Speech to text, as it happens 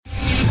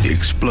The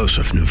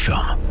explosive new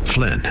film,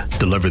 Flynn,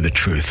 deliver the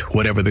truth,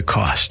 whatever the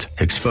cost,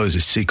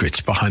 exposes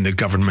secrets behind the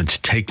government's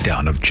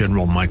takedown of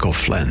General Michael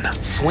Flynn.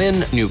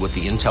 Flynn knew what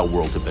the intel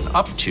world had been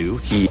up to.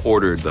 He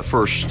ordered the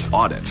first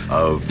audit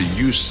of the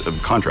use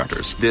of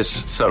contractors.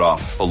 This set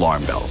off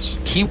alarm bells.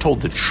 He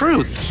told the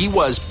truth. He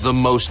was the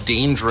most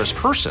dangerous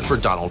person for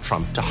Donald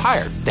Trump to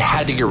hire. They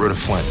had to get rid of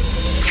Flynn.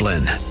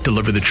 Flynn,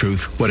 deliver the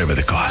truth, whatever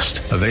the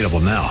cost. Available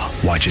now.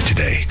 Watch it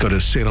today. Go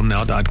to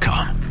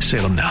salemnow.com.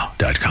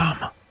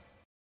 salemnow.com.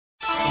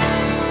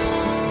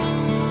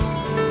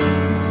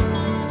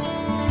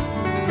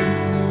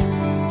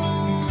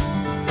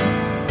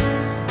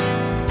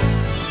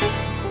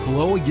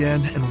 Hello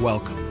again and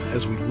welcome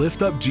as we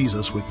lift up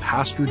Jesus with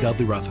Pastor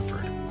Dudley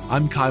Rutherford.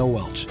 I'm Kyle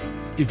Welch.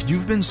 If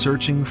you've been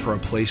searching for a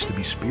place to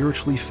be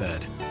spiritually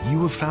fed,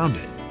 you have found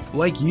it.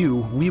 Like you,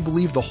 we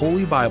believe the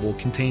Holy Bible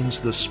contains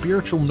the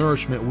spiritual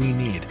nourishment we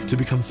need to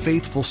become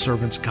faithful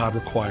servants God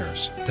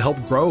requires to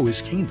help grow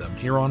His kingdom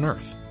here on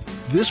earth.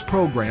 This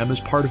program is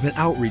part of an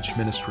outreach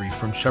ministry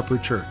from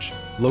Shepherd Church,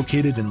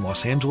 located in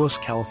Los Angeles,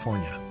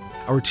 California.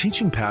 Our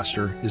teaching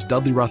pastor is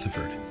Dudley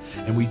Rutherford,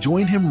 and we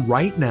join him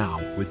right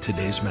now with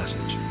today's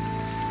message.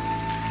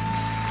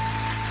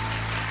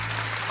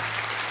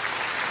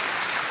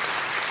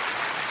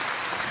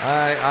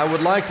 I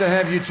would like to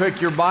have you take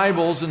your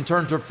Bibles and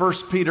turn to 1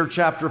 Peter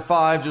chapter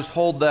 5. Just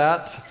hold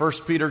that, 1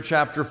 Peter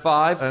chapter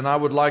 5. And I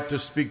would like to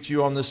speak to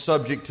you on this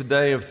subject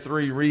today of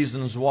 3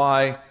 reasons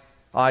why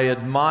I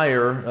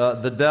admire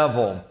the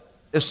devil.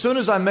 As soon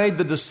as I made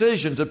the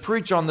decision to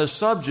preach on this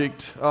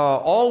subject,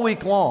 all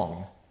week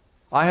long,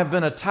 I have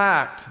been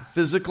attacked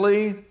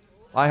physically,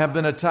 I have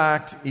been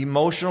attacked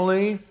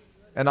emotionally,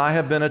 and I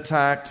have been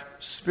attacked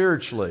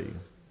spiritually.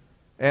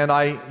 And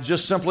I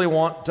just simply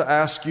want to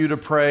ask you to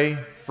pray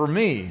for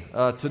me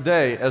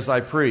today as I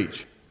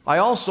preach. I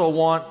also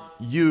want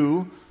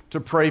you to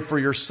pray for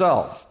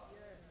yourself,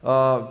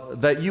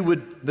 that you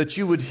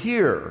would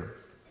hear,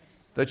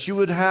 that you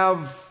would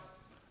have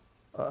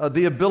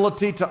the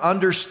ability to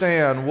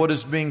understand what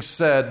is being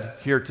said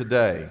here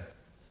today.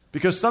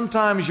 Because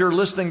sometimes you're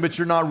listening, but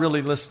you're not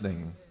really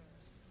listening.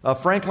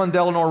 Franklin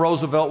Delano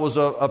Roosevelt was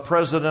a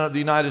president of the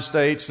United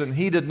States, and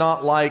he did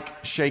not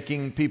like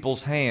shaking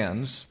people's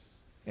hands.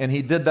 And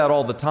he did that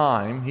all the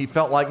time. He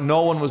felt like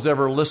no one was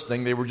ever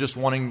listening. They were just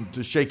wanting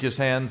to shake his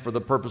hand for the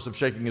purpose of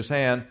shaking his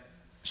hand.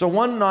 So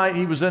one night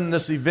he was in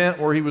this event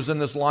where he was in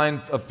this line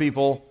of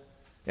people,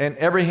 and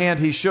every hand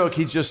he shook,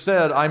 he just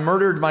said, "I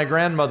murdered my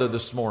grandmother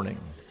this morning."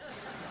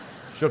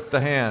 Shook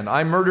the hand.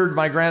 "I murdered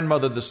my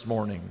grandmother this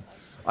morning.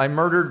 I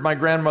murdered my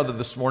grandmother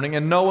this morning."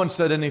 And no one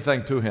said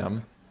anything to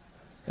him.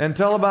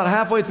 Until about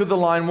halfway through the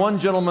line, one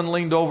gentleman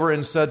leaned over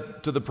and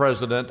said to the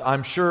president,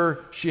 "I'm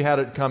sure she had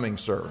it coming,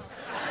 sir."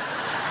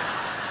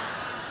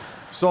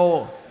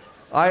 So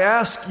I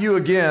ask you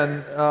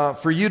again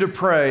for you to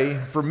pray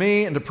for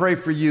me and to pray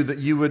for you that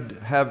you would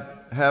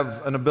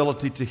have an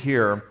ability to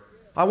hear.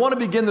 I want to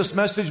begin this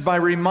message by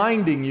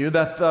reminding you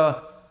that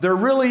there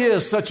really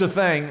is such a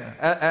thing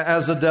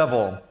as a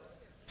devil.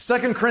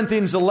 2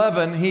 Corinthians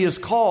 11, he is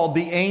called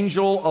the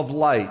angel of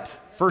light.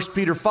 1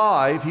 Peter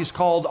 5, he's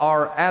called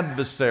our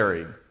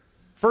adversary.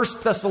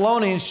 1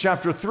 Thessalonians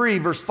chapter 3,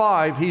 verse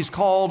 5, he's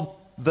called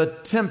the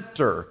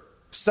tempter.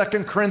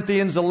 2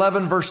 Corinthians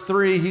 11, verse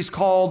 3, he's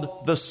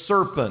called the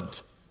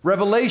serpent.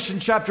 Revelation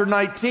chapter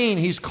 19,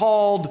 he's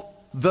called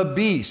the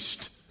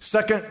beast.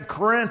 2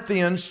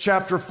 Corinthians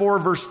chapter 4,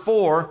 verse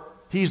 4,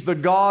 he's the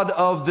god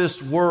of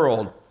this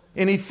world.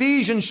 In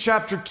Ephesians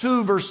chapter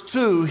 2, verse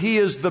 2, he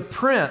is the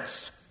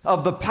prince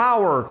of the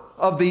power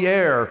of the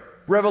air.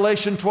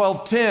 Revelation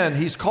 12:10,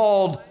 he's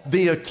called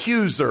the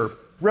accuser.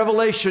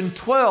 Revelation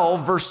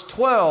 12, verse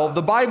 12,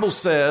 the Bible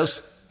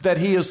says that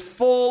he is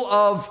full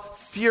of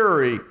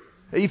fury.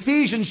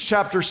 Ephesians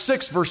chapter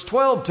 6, verse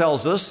 12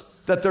 tells us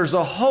that there's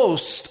a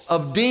host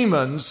of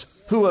demons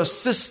who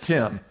assist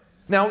him.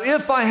 Now,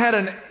 if I had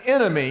an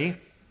enemy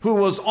who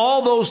was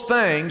all those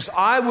things,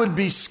 I would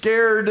be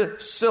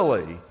scared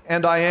silly,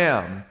 and I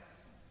am.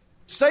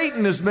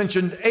 Satan is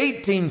mentioned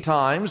 18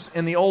 times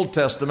in the Old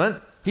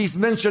Testament. He's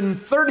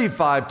mentioned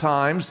 35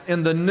 times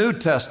in the New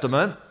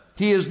Testament.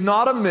 He is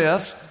not a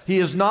myth. He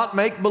is not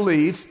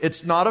make-believe.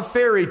 It's not a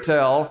fairy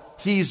tale.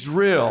 He's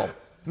real.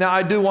 Now,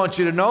 I do want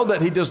you to know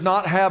that he does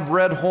not have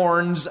red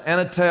horns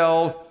and a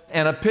tail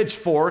and a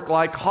pitchfork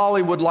like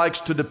Hollywood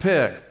likes to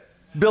depict.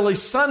 Billy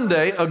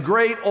Sunday, a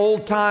great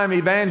old-time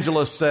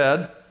evangelist,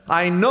 said,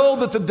 "I know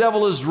that the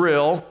devil is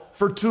real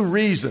for 2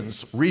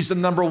 reasons.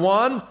 Reason number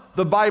 1,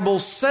 the Bible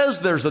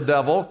says there's a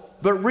devil,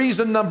 but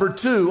reason number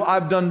 2,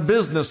 I've done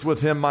business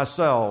with him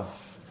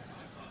myself."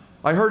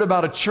 I heard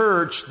about a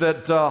church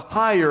that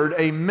hired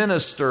a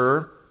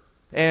minister,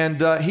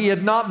 and he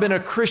had not been a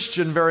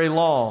Christian very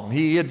long.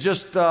 He had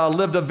just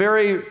lived a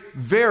very,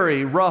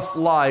 very rough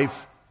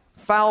life,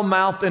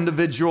 foul-mouthed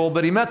individual,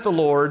 but he met the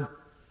Lord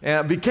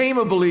and became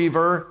a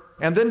believer,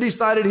 and then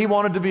decided he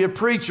wanted to be a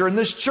preacher. And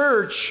this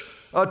church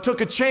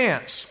took a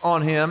chance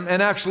on him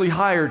and actually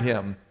hired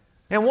him.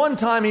 And one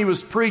time he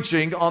was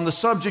preaching on the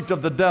subject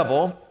of the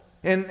devil,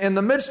 In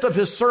the midst of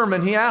his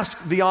sermon, he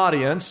asked the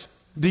audience,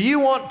 do you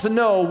want to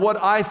know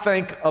what I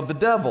think of the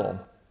devil?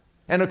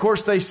 And of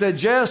course they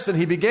said yes, and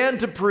he began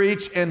to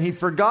preach, and he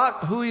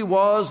forgot who he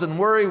was and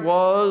where he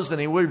was, and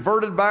he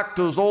reverted back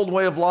to his old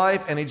way of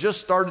life, and he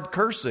just started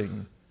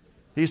cursing.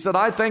 He said,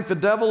 I think the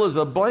devil is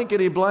a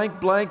blankety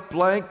blank, blank,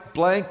 blank,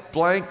 blank,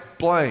 blank,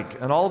 blank.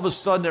 And all of a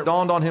sudden it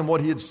dawned on him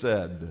what he had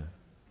said.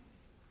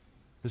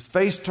 His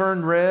face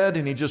turned red,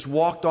 and he just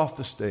walked off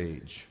the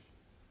stage.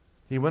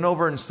 He went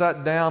over and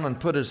sat down and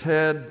put his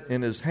head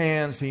in his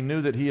hands. He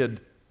knew that he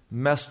had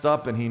messed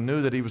up, and he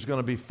knew that he was going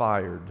to be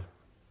fired.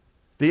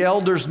 The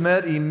elders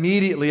met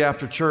immediately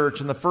after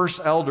church, and the first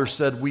elder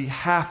said, we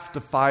have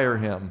to fire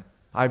him.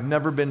 I've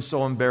never been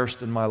so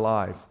embarrassed in my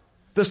life.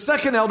 The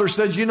second elder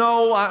said,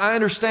 I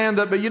understand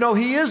that, but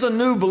he is a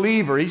new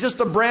believer. He's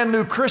just a brand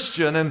new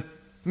Christian, and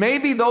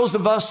maybe those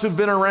of us who've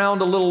been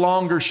around a little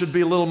longer should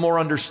be a little more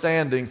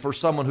understanding for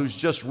someone who's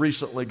just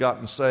recently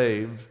gotten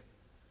saved.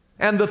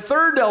 And the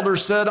third elder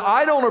said,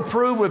 I don't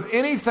approve with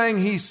anything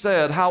he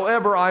said.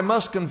 However, I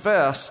must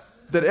confess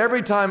that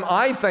every time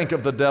I think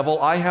of the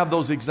devil, I have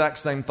those exact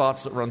same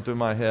thoughts that run through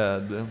my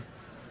head.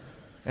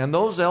 And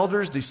those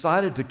elders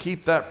decided to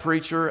keep that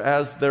preacher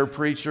as their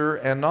preacher,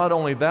 and not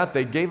only that,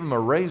 they gave him a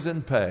raise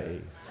in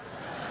pay.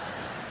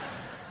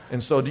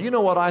 And so, do you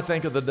know what I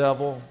think of the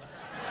devil?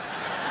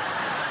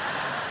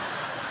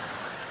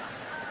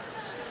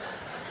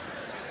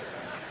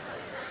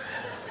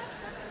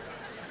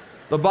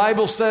 The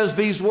Bible says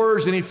these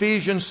words in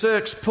Ephesians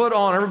 6, put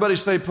on, everybody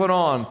say put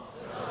on.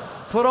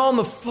 Put on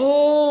the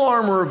full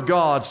armor of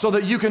God so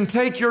that you can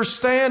take your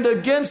stand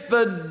against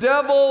the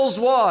devil's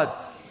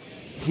what?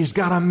 He's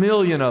got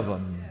 1,000,000 of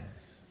them.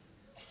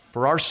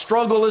 For our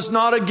struggle is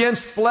not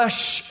against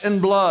flesh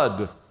and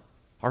blood.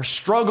 Our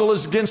struggle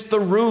is against the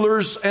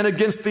rulers and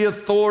against the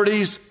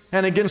authorities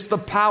and against the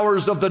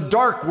powers of the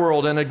dark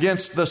world and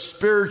against the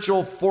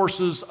spiritual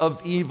forces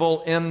of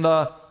evil in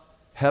the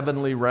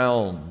heavenly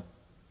realm.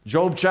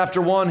 Job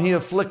chapter 1, he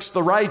afflicts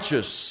the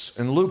righteous.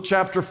 In Luke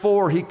chapter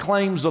 4, he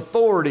claims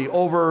authority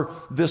over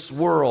this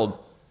world.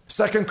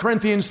 2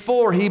 Corinthians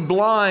 4, he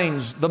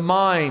blinds the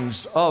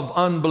minds of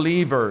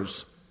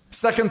unbelievers.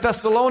 2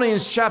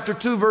 Thessalonians chapter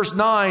 2, verse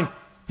 9,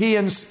 he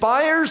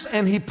inspires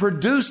and he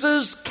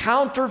produces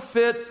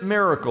counterfeit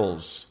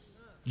miracles.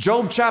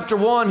 Job chapter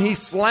 1, he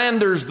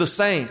slanders the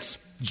saints.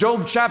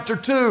 Job chapter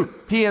 2,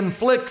 he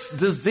inflicts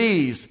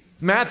disease.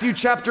 Matthew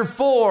chapter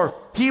 4,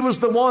 he was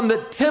the one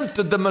that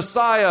tempted the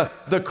Messiah,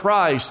 the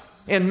Christ.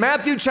 In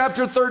Matthew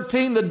chapter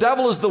 13, the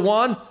devil is the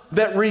one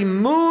that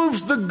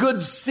removes the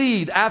good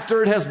seed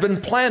after it has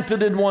been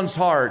planted in one's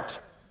heart.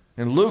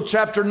 In Luke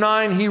chapter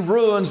 9, he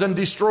ruins and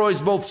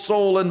destroys both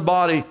soul and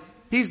body.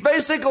 He's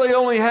basically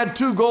only had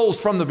two goals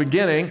from the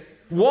beginning.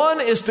 One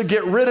is to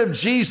get rid of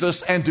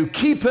Jesus and to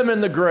keep him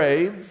in the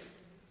grave,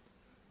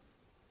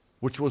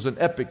 which was an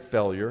epic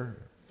failure.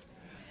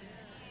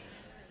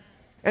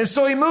 And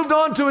so he moved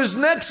on to his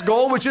next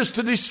goal, which is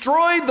to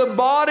destroy the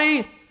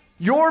body,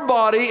 your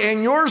body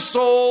and your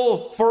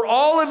soul for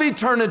all of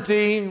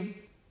eternity.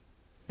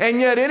 And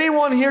yet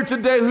anyone here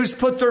today who's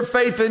put their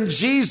faith in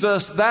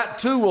Jesus, that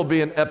too will be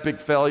an epic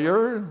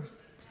failure.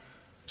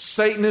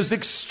 Satan is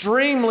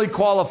extremely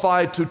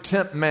qualified to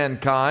tempt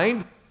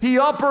mankind. He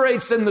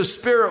operates in the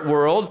spirit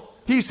world.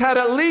 He's had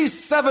at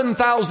least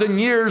 7,000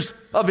 years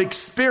of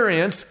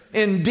experience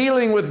in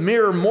dealing with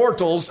mere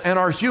mortals and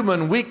our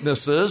human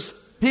weaknesses.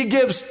 He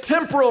gives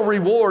temporal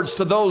rewards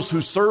to those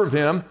who serve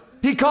him.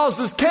 He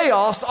causes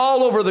chaos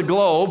all over the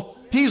globe.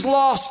 He's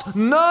lost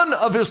none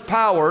of his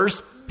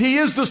powers. He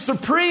is the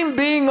supreme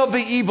being of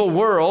the evil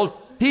world.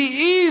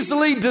 He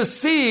easily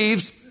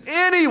deceives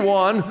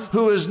anyone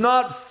who is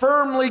not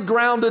firmly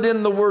grounded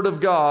in the Word of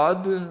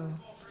God.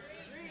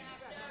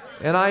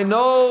 And I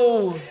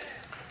know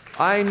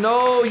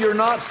you're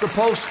not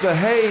supposed to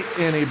hate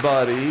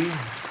anybody,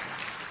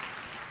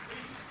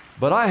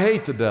 but I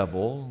hate the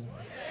devil.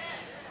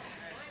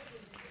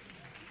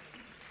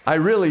 I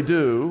really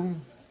do.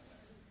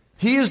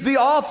 He is the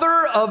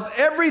author of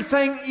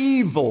everything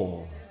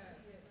evil.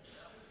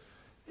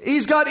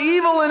 He's got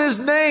evil in his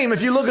name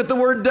if you look at the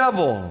word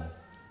devil.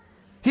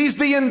 He's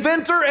the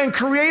inventor and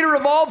creator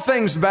of all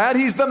things bad.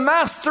 He's the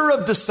master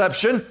of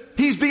deception.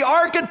 He's the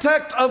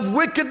architect of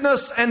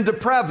wickedness and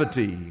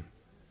depravity.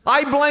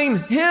 I blame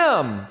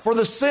him for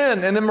the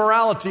sin and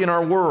immorality in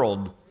our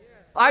world.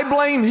 I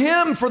blame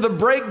him for the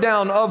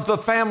breakdown of the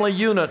family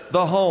unit,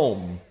 the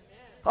home.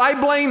 I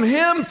blame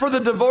him for the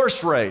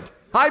divorce rate.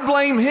 I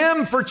blame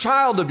him for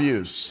child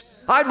abuse.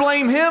 I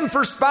blame him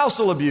for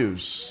spousal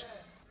abuse.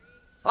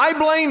 I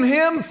blame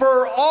him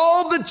for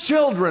all the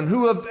children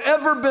who have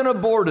ever been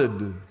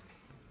aborted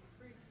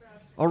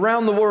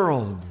around the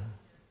world.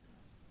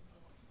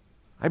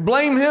 I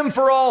blame him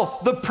for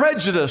all the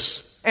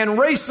prejudice and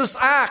racist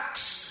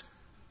acts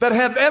that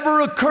have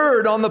ever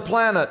occurred on the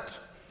planet.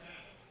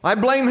 I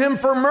blame him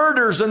for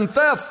murders and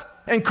theft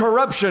and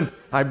corruption.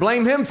 I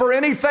blame him for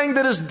anything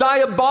that is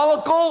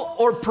diabolical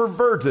or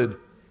perverted.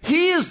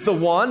 He is the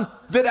one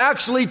that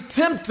actually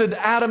tempted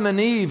Adam and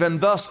Eve and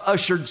thus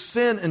ushered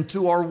sin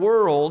into our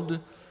world.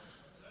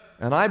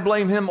 And I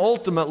blame him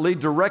ultimately,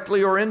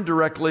 directly or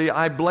indirectly,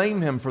 I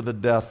blame him for the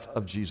death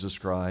of Jesus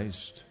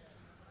Christ.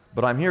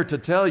 But I'm here to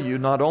tell you,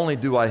 not only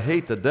do I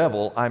hate the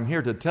devil, I'm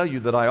here to tell you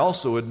that I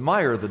also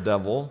admire the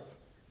devil.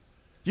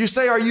 You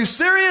say, are you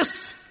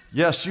serious?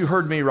 Yes, you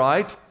heard me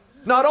right.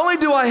 Not only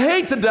do I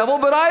hate the devil,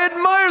 but I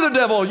admire the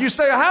devil. You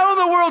say, how in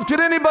the world could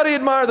anybody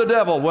admire the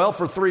devil? Well,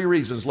 for 3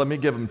 reasons. Let me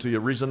give them to you.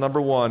 Reason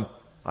number 1,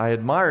 I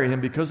admire him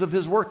because of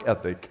his work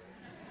ethic.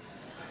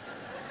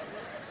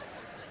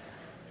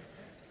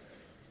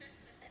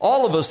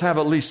 All of us have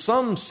at least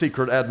some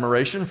secret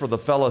admiration for the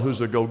fellow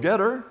who's a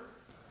go-getter.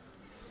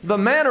 The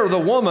man or the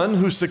woman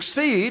who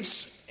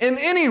succeeds in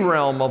any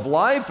realm of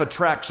life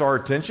attracts our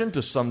attention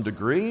to some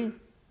degree.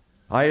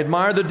 I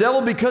admire the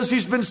devil because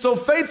he's been so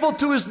faithful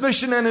to his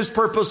mission and his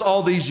purpose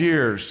all these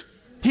years.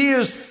 He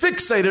is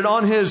fixated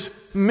on his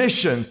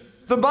mission.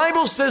 The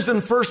Bible says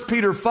in 1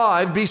 Peter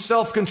 5, be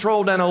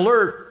self-controlled and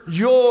alert.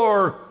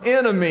 Your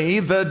enemy,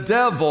 the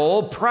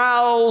devil,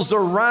 prowls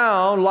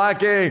around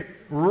like a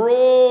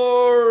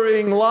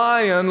roaring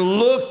lion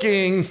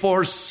looking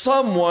for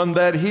someone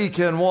that he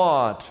can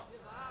what?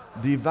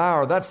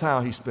 Devour. That's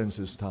how he spends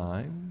his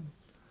time.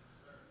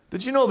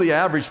 Did you know the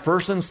average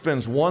person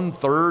spends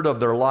 1/3 of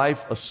their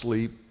life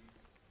asleep?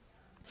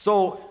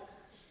 So,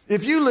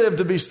 if you live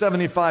to be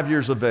 75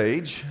 years of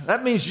age,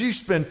 that means you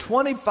spend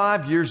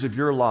 25 years of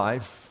your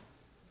life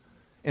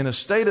in a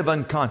state of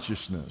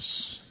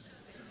unconsciousness.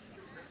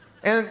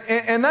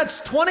 And that's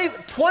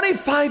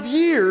 25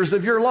 years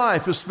of your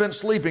life is spent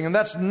sleeping, and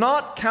that's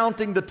not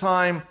counting the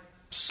time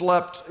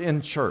slept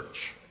in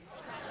church.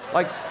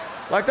 Like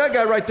that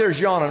guy right there is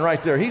yawning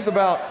right there. He's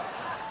about...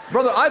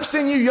 Brother, I've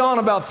seen you yawn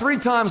about 3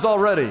 times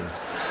already.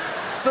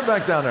 Sit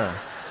back down there.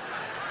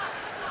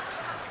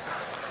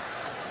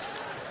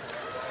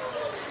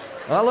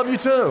 I love you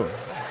too.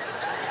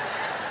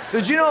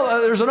 Did you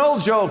know there's an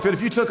old joke that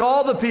if you took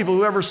all the people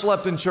who ever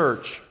slept in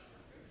church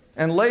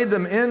and laid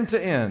them end to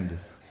end,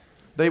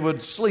 they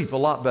would sleep a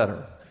lot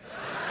better.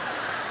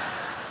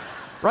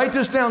 Write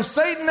this down.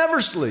 Satan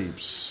never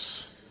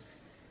sleeps.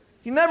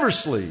 He never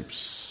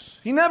sleeps.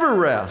 He never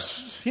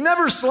rests. He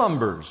never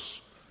slumbers.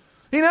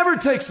 He never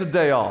takes a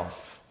day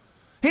off.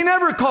 He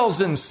never calls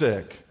in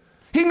sick.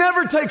 He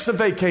never takes a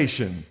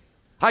vacation.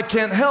 I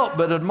can't help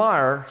but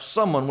admire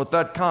someone with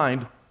that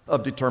kind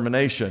of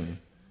determination.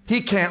 He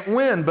can't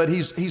win, but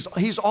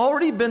he's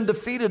already been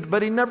defeated,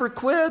 but he never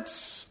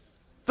quits.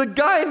 The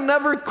guy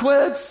never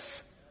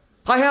quits.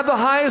 I have the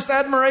highest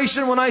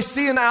admiration when I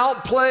see an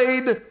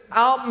outplayed,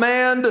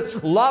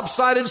 outmanned,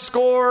 lopsided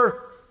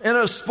score in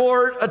a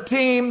sport, a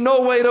team,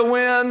 no way to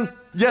win.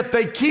 Yet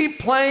they keep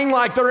playing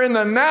like they're in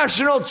the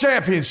national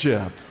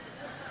championship.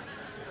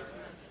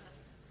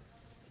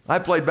 I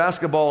played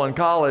basketball in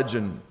college,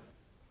 and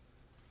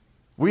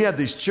we had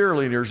these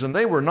cheerleaders, and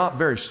they were not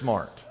very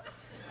smart.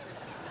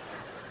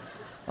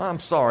 I'm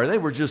sorry, they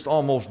were just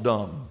almost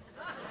dumb.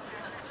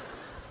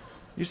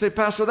 You say,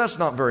 Pastor, that's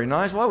not very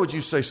nice. Why would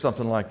you say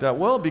something like that?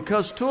 Well,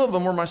 because 2 of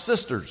them were my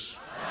sisters.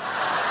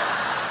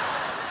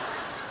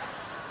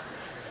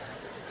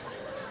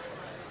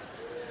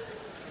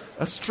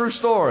 That's a true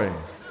story.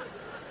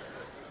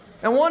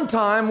 And one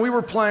time we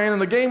were playing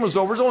and the game was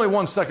over. There's only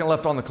 1 second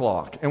left on the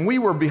clock. And we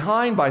were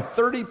behind by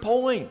 30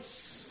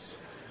 points.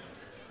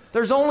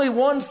 There's only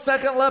 1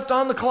 second left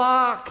on the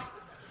clock.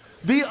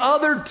 The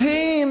other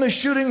team is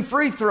shooting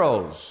free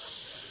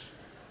throws.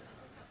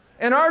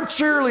 And our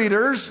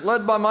cheerleaders,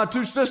 led by my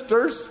 2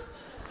 sisters,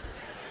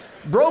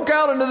 broke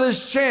out into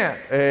this chant.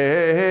 Hey,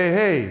 hey, hey,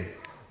 hey.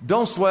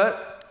 Don't sweat.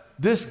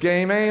 This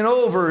game ain't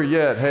over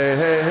yet. Hey,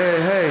 hey,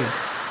 hey, hey.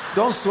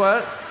 Don't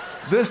sweat.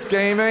 This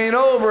game ain't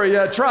over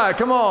yet. Try.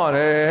 Come on. Hey,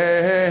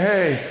 hey, hey,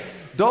 hey.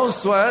 Don't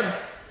sweat.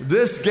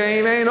 This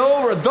game ain't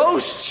over.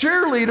 Those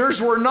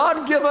cheerleaders were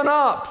not giving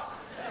up.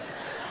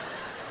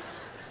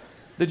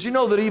 Did you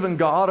know that even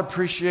God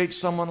appreciates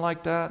someone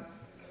like that?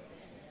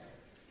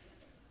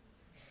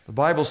 The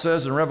Bible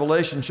says in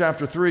Revelation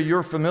chapter 3,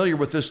 you're familiar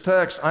with this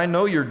text, I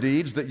know your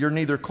deeds, that you're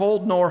neither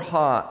cold nor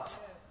hot.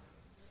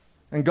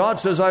 And God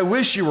says, I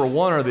wish you were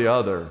one or the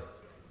other.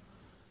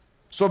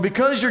 So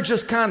because you're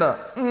just kind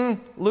of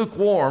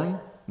lukewarm,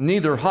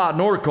 neither hot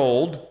nor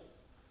cold,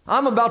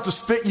 I'm about to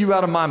spit you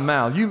out of my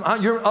mouth.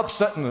 You're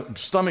upsetting the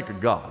stomach of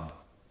God.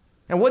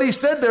 And what he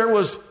said there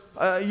was,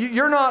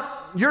 you're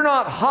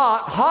not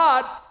hot.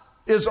 Hot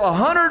is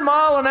 100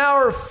 mile an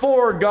hour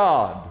for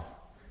God.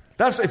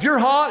 That's if you're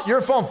hot,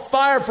 you're on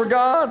fire for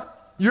God.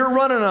 You're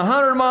running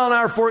 100 mile an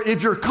hour for.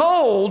 If you're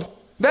cold,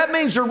 that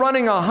means you're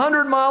running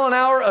 100 mile an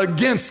hour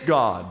against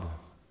God.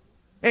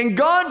 And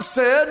God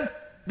said,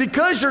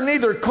 because you're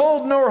neither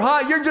cold nor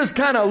hot, you're just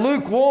kind of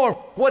lukewarm.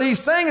 What he's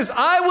saying is,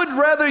 I would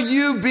rather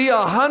you be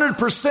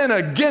 100%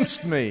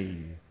 against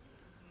me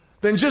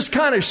than just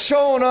kind of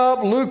showing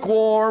up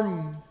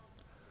lukewarm.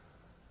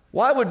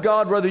 Why would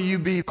God rather you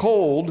be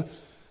cold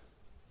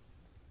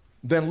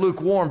than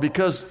lukewarm?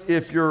 Because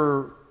if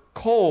you're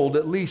cold,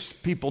 at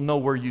least people know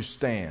where you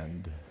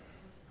stand.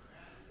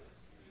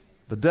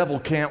 The devil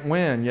can't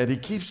win, yet he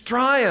keeps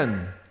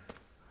trying.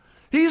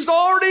 He's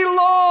already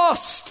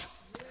lost.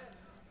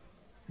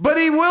 But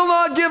he will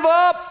not give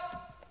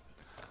up.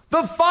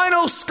 The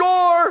final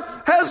score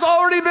has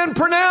already been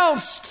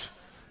pronounced.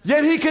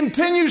 Yet he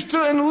continues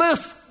to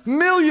enlist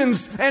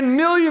millions and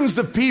millions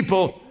of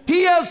people.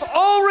 He has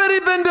already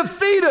been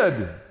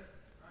defeated.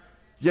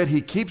 Yet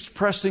he keeps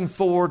pressing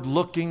forward,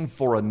 looking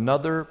for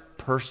another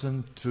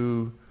person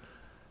to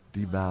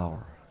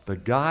devour. The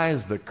guy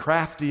is the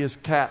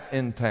craftiest cat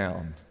in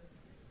town.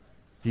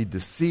 He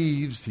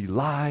deceives, he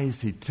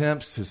lies, he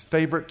tempts. His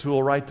favorite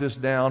tool, write this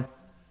down,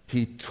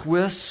 he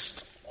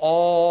twists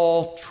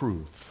all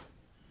truth.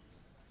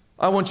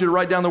 I want you to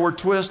write down the word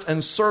twist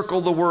and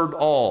circle the word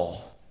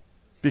all.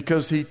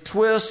 Because he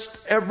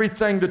twists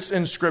everything that's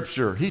in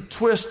Scripture. He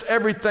twists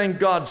everything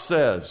God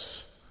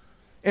says.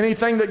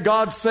 Anything that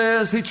God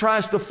says, he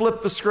tries to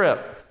flip the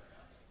script.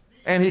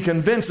 And he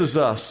convinces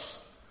us.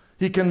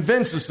 He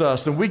convinces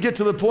us. And we get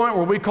to the point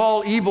where we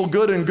call evil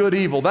good and good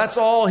evil. That's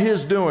all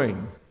his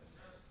doing.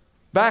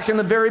 Back in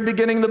the very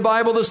beginning of the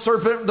Bible, the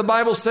serpent, the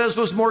Bible says,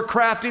 was more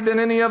crafty than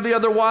any of the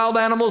other wild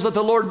animals that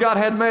the Lord God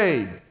had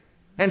made.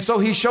 And so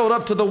he showed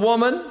up to the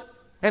woman,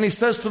 and he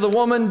says to the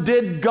woman,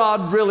 did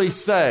God really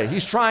say?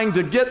 He's trying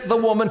to get the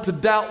woman to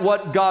doubt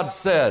what God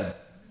said.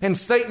 And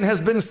Satan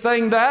has been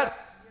saying that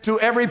to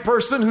every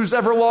person who's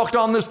ever walked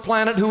on this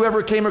planet,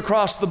 whoever came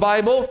across the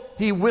Bible.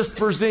 He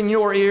whispers in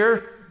your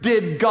ear,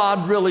 did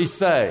God really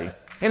say?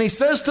 And he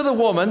says to the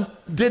woman,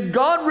 did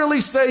God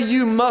really say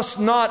you must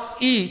not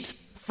eat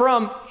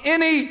from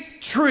any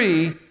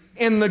tree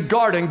in the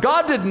garden?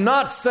 God did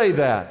not say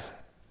that,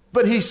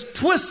 but he's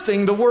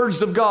twisting the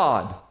words of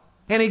God.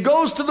 And he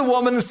goes to the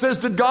woman and says,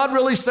 did God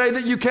really say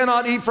that you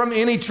cannot eat from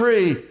any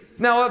tree?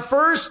 Now at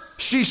first,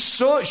 she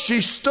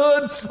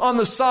stood on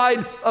the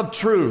side of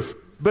truth,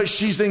 but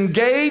she's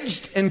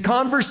engaged in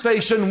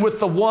conversation with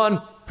the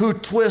one who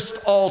twists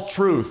all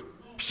truth.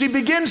 She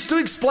begins to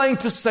explain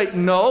to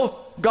Satan, no,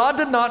 God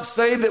did not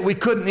say that we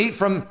couldn't eat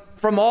from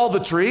all the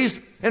trees.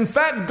 In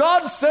fact,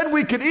 God said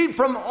we could eat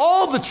from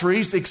all the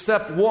trees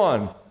except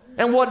one.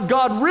 And what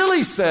God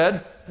really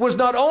said was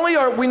not only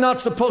are we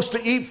not supposed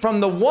to eat from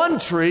the one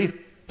tree,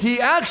 he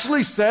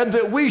actually said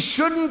that we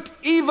shouldn't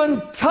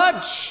even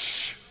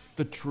touch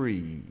the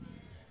tree.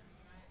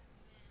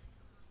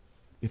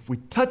 If we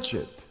touch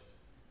it,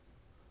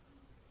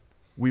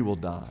 we will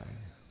die.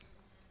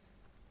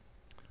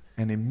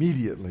 And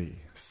immediately,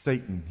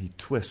 Satan, he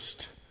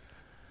twists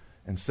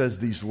and says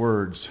these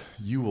words,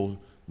 you will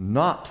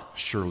not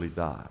surely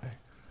die.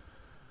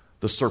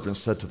 The serpent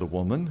said to the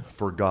woman,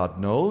 for God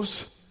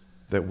knows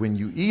that when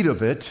you eat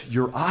of it,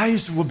 your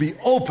eyes will be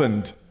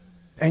opened,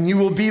 and you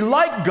will be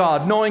like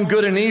God, knowing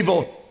good and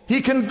evil.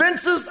 He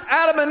convinces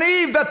Adam and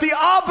Eve that the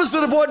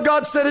opposite of what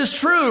God said is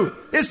true.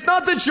 It's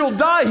not that you'll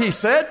die, he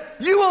said.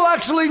 You will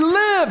actually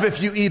live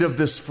if you eat of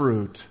this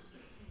fruit.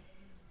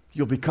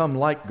 You'll become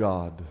like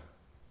God.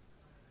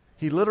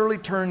 He literally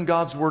turned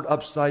God's word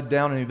upside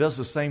down, and he does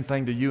the same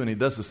thing to you, and he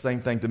does the same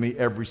thing to me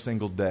every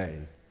single day.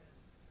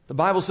 The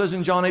Bible says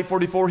in John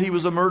 8:44, he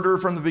was a murderer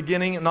from the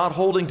beginning, not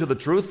holding to the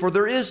truth, for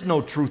there is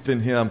no truth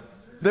in him.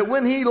 That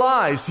when he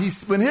lies,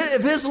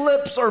 if his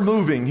lips are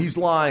moving, he's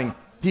lying.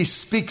 He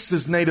speaks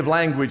his native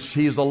language.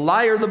 He is a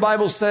liar, the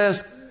Bible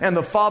says, and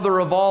the father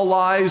of all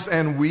lies,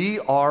 and we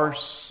are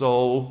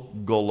so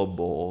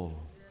gullible.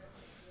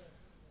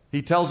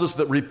 He tells us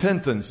that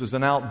repentance is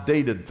an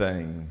outdated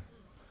thing.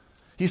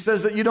 He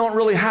says that you don't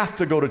really have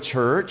to go to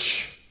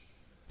church.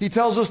 He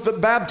tells us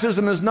that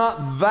baptism is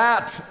not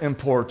that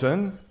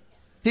important.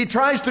 He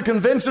tries to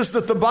convince us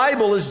that the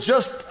Bible is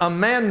just a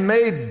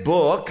man-made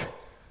book.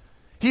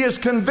 He has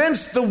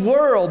convinced the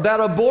world that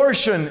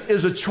abortion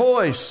is a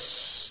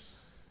choice.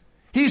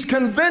 He's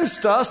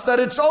convinced us that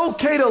it's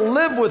okay to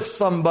live with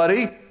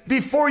somebody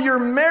before you're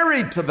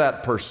married to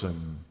that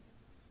person.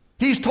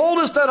 He's told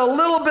us that a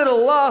little bit of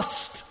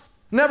lust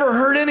never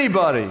hurt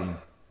anybody.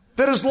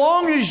 That as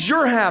long as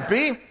you're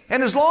happy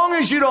and as long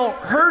as you don't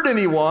hurt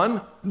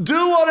anyone,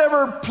 do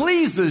whatever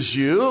pleases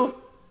you.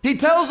 He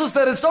tells us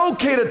that it's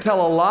okay to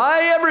tell a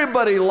lie.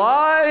 Everybody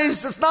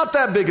lies. It's not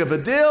that big of a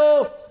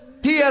deal.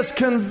 He has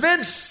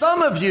convinced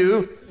some of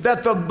you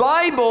that the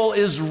Bible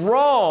is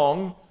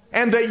wrong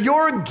and that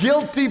your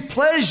guilty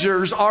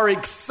pleasures are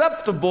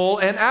acceptable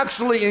and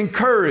actually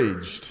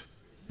encouraged.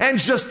 And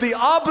just the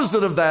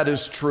opposite of that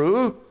is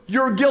true.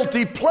 Your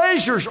guilty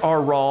pleasures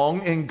are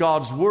wrong and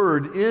God's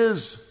word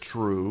is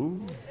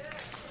true.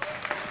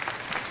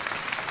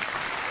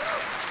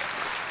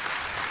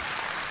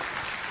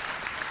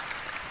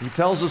 He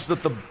tells us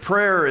that the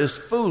prayer is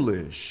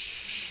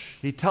foolish.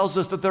 He tells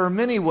us that there are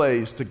many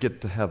ways to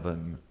get to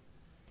heaven.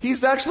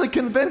 He's actually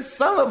convinced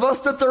some of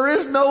us that there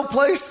is no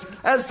place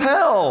as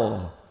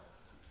hell,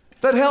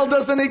 that hell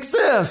doesn't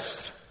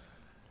exist.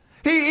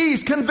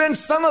 He's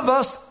convinced some of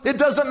us it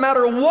doesn't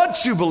matter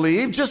what you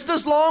believe, just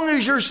as long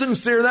as you're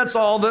sincere, that's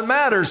all that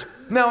matters.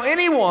 Now,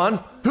 anyone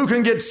who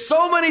can get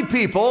so many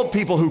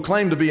people who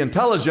claim to be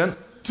intelligent,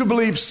 to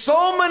believe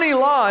so many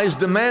lies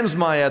demands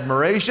my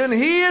admiration.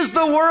 He is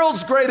the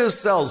world's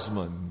greatest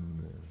salesman.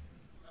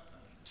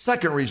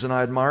 Second reason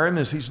I admire him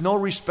is he's no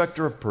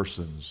respecter of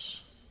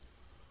persons.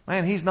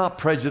 Man, he's not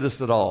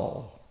prejudiced at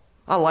all.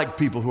 I like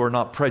people who are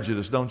not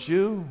prejudiced, don't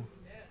you?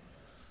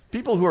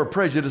 People who are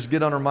prejudiced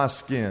get under my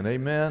skin,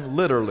 amen?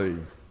 Literally.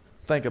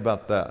 Think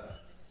about that.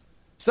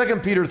 2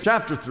 Peter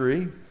chapter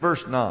 3,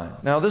 verse 9.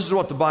 Now, this is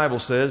what the Bible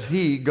says.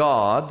 He,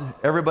 God,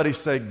 everybody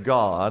say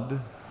God.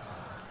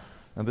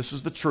 And this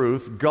is the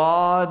truth.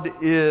 God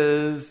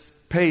is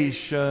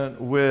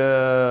patient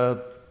with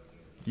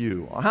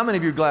you. How many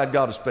of you are glad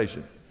God is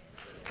patient?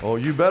 Oh,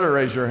 you better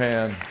raise your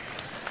hand.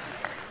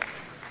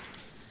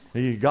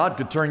 God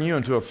could turn you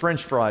into a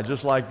French fry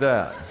just like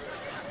that.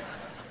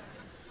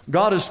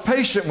 God is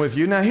patient with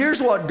you. Now,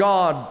 here's what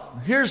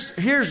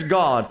here's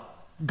God.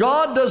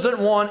 God doesn't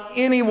want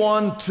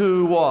anyone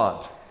to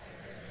what?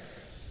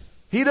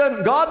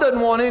 God doesn't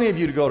want any of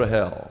you to go to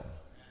hell.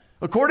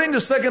 According to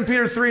 2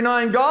 Peter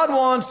 3:9, God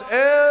wants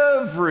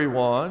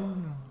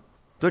everyone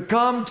to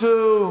come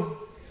to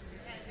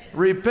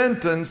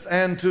repentance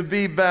and to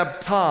be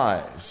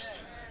baptized.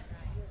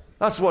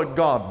 That's what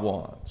God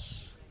wants.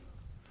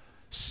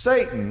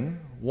 Satan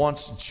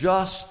wants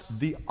just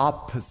the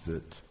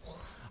opposite.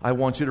 I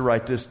want you to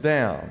write this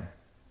down.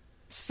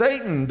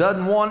 Satan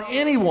doesn't want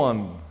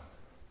anyone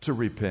to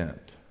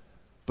repent,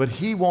 but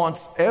he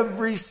wants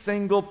every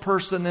single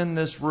person in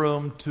this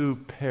room to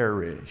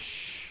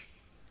perish.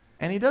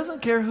 And he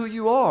doesn't care who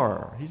you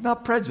are. He's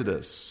not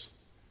prejudiced.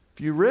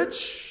 If you're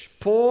rich,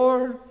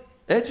 poor,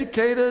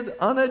 educated,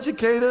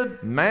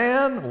 uneducated,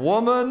 man,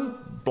 woman,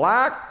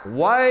 black,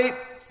 white,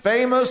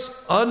 famous,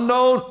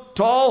 unknown,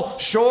 tall,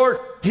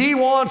 short, he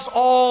wants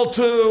all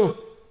to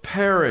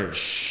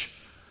perish.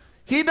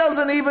 He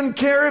doesn't even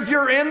care if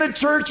you're in the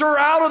church or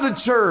out of the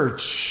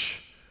church.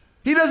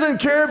 He doesn't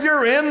care if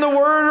you're in the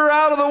Word or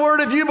out of the Word,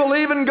 if you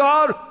believe in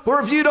God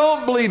or if you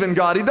don't believe in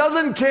God. He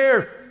doesn't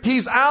care.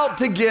 He's out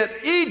to get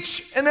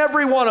each and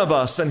every one of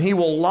us, and he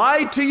will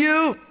lie to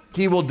you.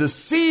 He will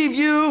deceive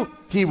you.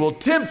 He will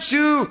tempt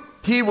you.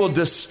 He will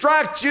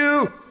distract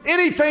you.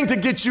 Anything to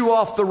get you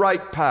off the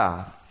right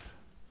path.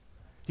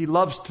 He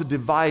loves to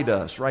divide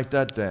us. Write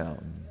that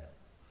down.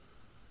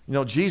 You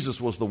know,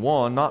 Jesus was the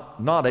one,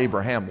 not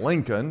Abraham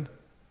Lincoln.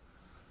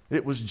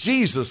 It was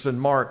Jesus in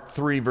Mark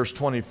 3, verse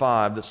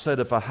 25, that said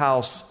if a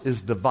house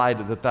is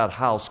divided, that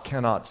house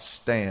cannot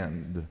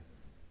stand.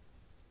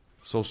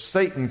 So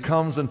Satan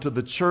comes into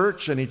the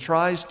church and he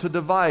tries to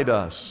divide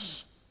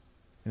us.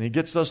 And he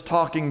gets us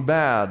talking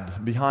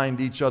bad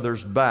behind each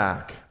other's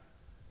back.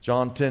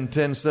 John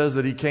 10:10 says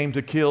that he came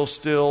to kill,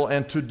 steal,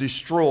 and to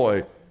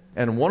destroy.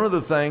 And one of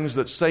the things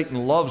that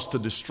Satan loves to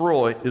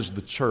destroy is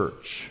the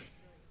church.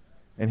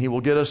 And he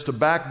will get us to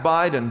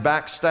backbite and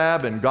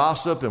backstab and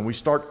gossip, and we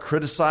start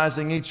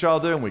criticizing each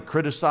other, and we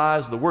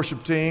criticize the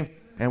worship team,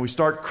 and we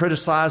start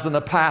criticizing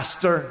the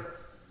pastor.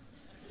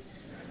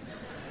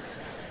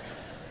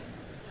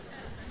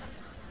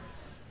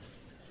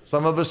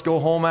 Some of us go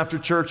home after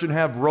church and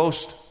have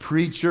roast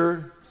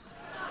preacher.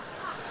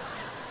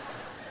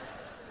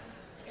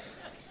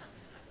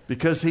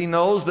 Because he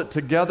knows that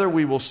together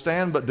we will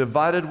stand, but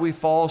divided we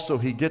fall, so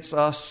he gets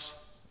us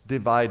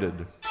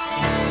divided.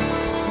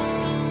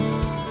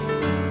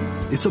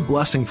 It's a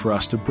blessing for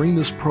us to bring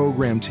this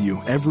program to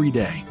you every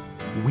day.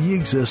 We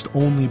exist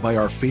only by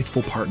our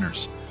faithful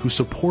partners who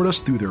support us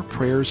through their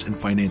prayers and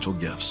financial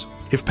gifts.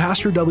 If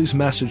Pastor Dudley's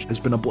message has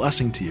been a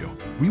blessing to you,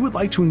 we would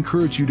like to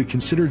encourage you to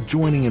consider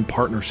joining in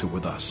partnership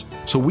with us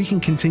so we can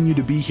continue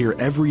to be here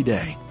every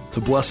day to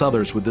bless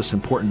others with this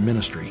important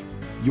ministry.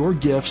 Your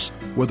gifts,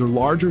 whether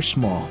large or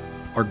small,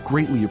 are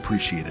greatly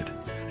appreciated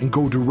and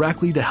go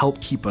directly to help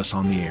keep us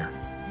on the air.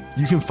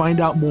 You can find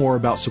out more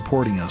about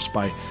supporting us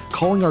by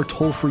calling our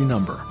toll-free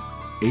number,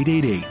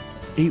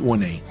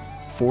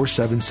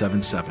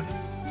 888-818-4777.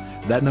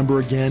 That number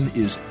again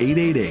is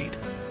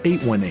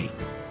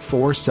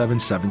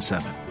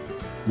 888-818-4777.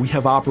 We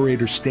have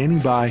operators standing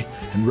by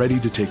and ready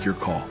to take your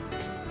call.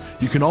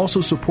 You can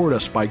also support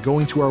us by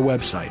going to our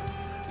website,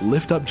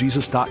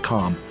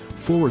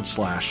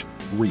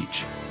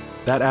 liftupjesus.com/reach.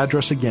 That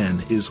address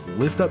again is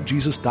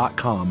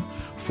liftupjesus.com/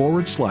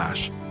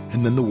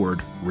 and then the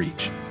word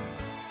reach.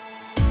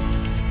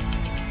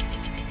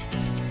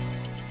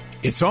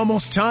 It's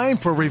almost time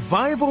for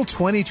Revival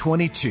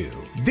 2022.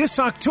 This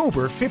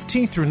October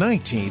 15th through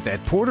 19th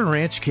at Porter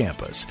Ranch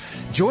campus.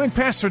 Join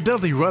Pastor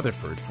Dudley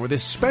Rutherford for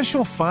this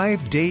special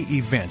 5-day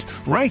event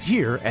right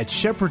here at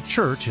Shepherd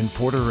Church in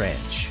Porter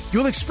Ranch.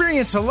 You'll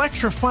experience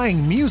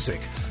electrifying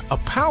music, a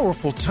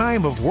powerful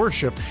time of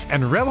worship,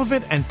 and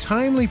relevant and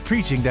timely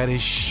preaching that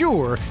is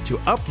sure to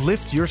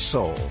uplift your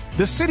soul.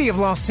 The city of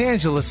Los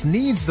Angeles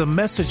needs the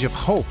message of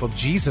hope of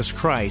Jesus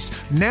Christ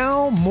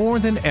now more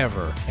than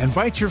ever.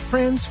 Invite your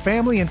friends,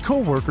 family, and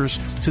co-workers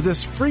to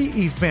this free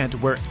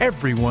event where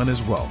everyone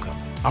is welcome.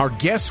 Our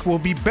guests will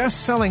be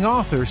best-selling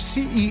author,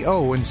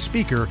 CEO, and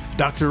speaker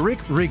Dr. Rick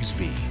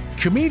Rigsby,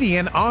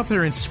 comedian,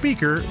 author, and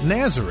speaker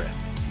Nazareth,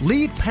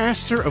 lead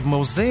pastor of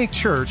Mosaic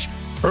Church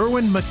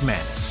Erwin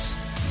McManus,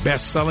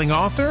 best-selling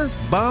author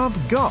Bob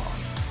Goff,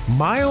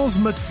 Miles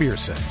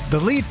McPherson, the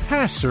lead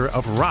pastor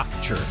of Rock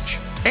Church,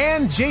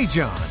 and Jay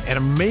John, an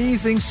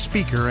amazing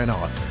speaker and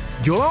author.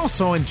 You'll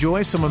also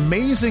enjoy some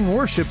amazing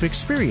worship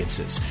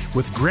experiences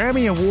with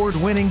Grammy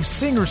Award-winning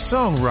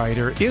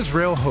singer-songwriter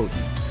Israel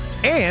Houghton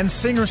and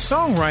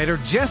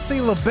singer-songwriter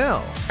Jesse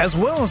LaBelle, as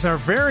well as our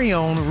very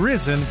own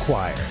Risen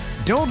Choir.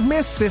 Don't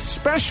miss this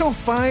special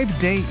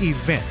 5-day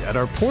event at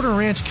our Porter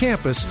Ranch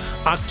campus,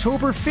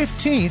 October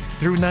 15th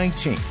through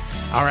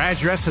 19th. Our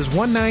address is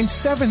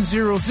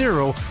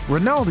 19700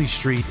 Rinaldi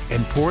Street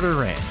in Porter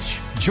Ranch.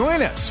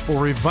 Join us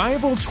for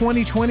Revival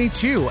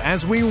 2022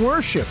 as we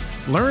worship,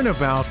 learn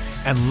about,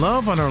 and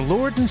love on our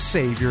Lord and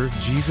Savior,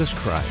 Jesus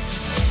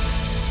Christ.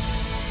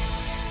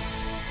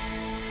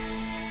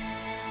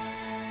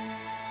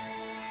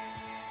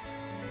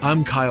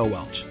 I'm Kyle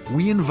Welch.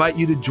 We invite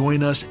you to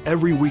join us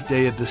every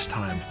weekday at this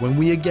time when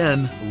we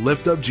again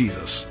lift up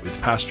Jesus with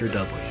Pastor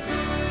Dudley.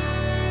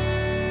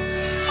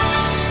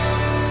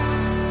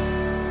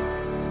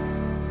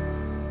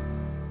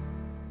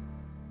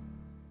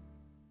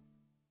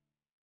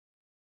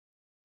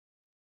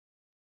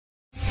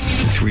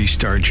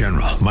 Three-star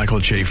General Michael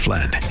J.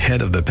 Flynn,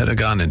 head of the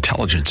Pentagon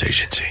Intelligence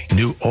Agency,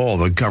 knew all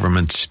the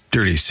government's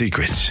dirty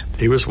secrets.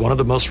 He was one of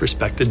the most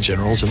respected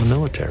generals in the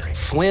military.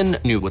 Flynn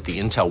knew what the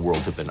intel world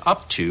had been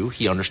up to.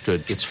 He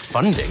understood its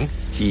funding.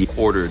 He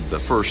ordered the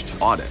first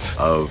audit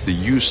of the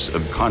use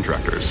of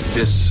contractors.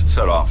 This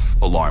set off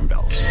alarm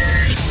bells.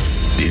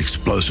 The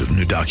explosive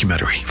new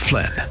documentary,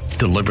 Flynn,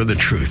 Deliver the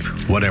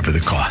Truth, Whatever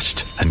the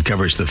Cost,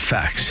 uncovers the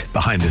facts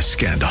behind this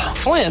scandal.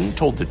 Flynn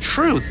told the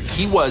truth.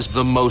 He was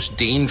the most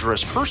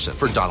dangerous person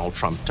for Donald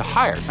Trump to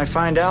hire. I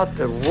find out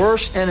the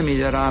worst enemy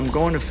that I'm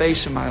going to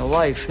face in my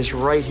life is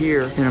right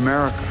here in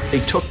America. They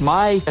took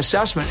my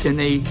assessment and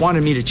they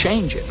wanted me to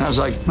change it. And I was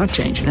like, I'm not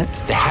changing it.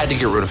 They had to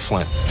get rid of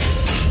Flynn.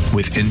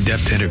 With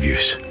in-depth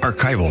interviews,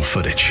 archival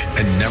footage,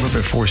 and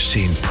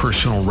never-before-seen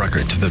personal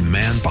records of the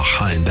man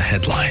behind the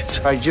headlines.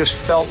 I just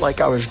felt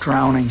like I was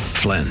drowning.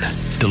 Flynn,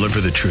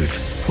 Deliver the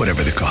Truth,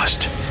 Whatever the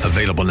Cost.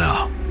 Available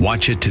now.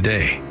 Watch it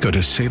today. Go to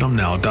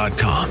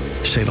salemnow.com.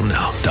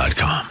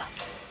 salemnow.com.